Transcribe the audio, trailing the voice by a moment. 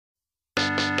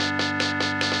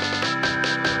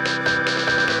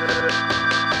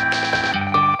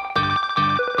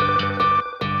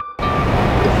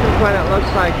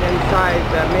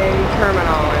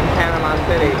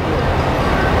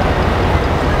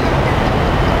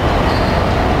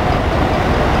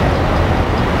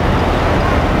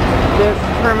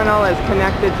is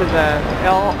connected to the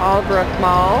Albrook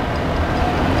Mall.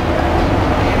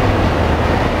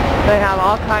 They have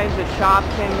all kinds of shops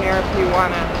in here if you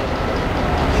want to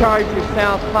charge your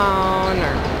cell phone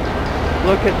or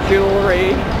look at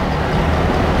jewelry.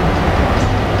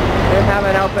 They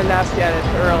haven't opened up yet, it's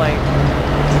early.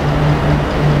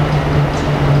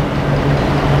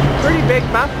 Pretty big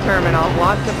bus terminal,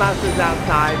 lots of buses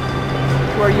outside.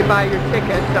 Where you buy your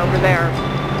tickets over there.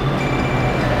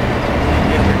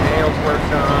 Get your nails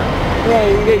worked on. Yeah,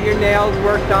 you can get your nails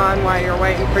worked on while you're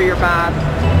waiting for your bus.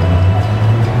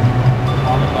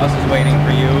 All the bus is waiting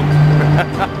for you.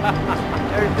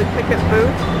 There's the ticket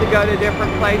booth to go to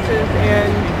different places,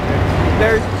 and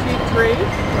there's Cheap Tree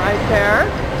right there.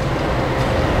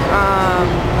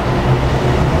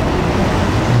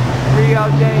 Rio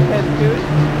de Jesus,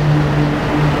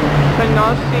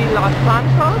 Conoce Los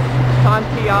Santos,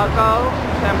 Santiago,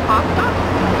 Zampasa.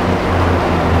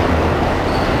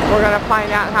 We're going to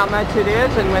find out how much it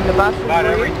is and when the buses leave. About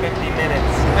every 50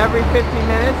 minutes. Every 50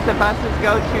 minutes the buses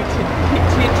go to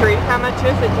Chitri. How much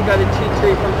is it to go to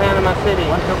Chitri from Panama City?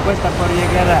 ¿Cuánto cuesta por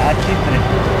llegar a Chipre?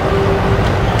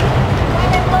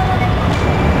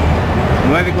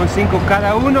 9,5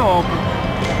 cada uno o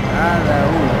cada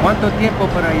uno. ¿Cuánto tiempo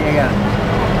para llegar?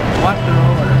 4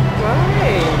 horas.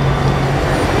 Right.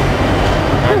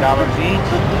 $9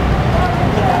 each.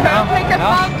 Can I take a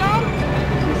photo?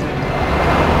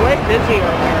 Way busy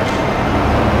over here.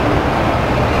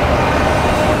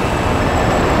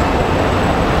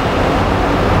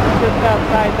 Just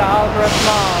outside the Albrook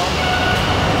Mall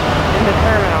in the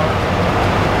terminal.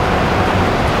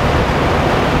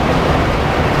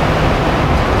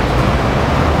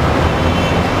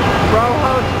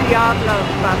 Rojos Diablos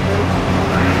buses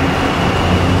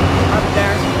up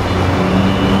there.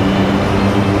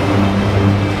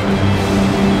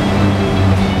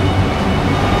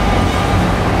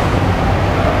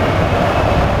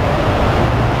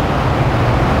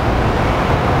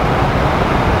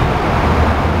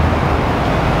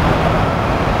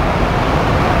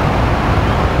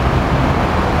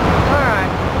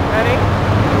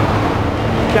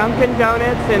 Dunkin'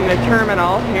 Donuts in the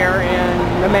terminal here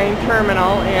in the main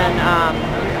terminal in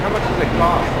How much does it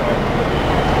cost?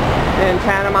 in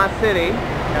Panama City.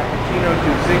 Cappuccino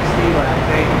 $2.60,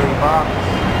 latte $3.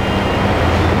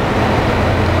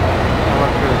 How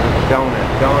much is a donut?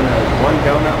 One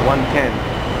donut $1.10.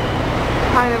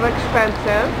 Kind of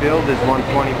expensive. Billed is $1.25.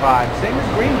 Same as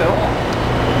Greenville.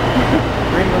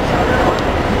 Greenville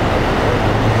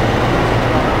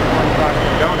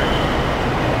donut.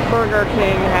 Burger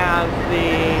King has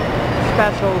the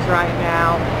specials right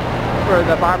now for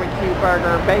the barbecue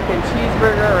burger, bacon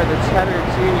cheeseburger, or the cheddar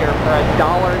junior for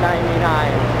 $1.99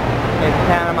 in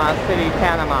Panama City,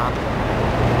 Panama.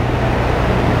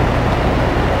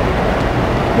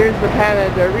 Here's the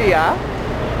panaderia,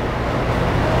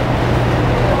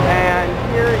 and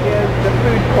here is the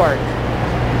food court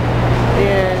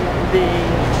in the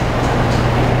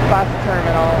bus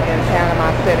terminal in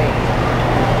Panama City.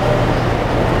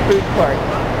 Food court.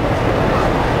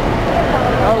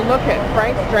 Oh, look at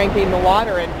Frank's drinking the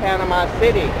water in Panama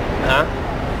City. Huh?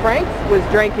 Frank was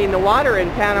drinking the water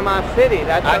in Panama City.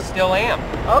 I still am.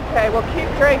 Okay, well keep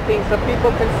drinking so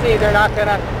people can see they're not going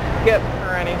to get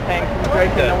or anything from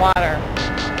drinking the water.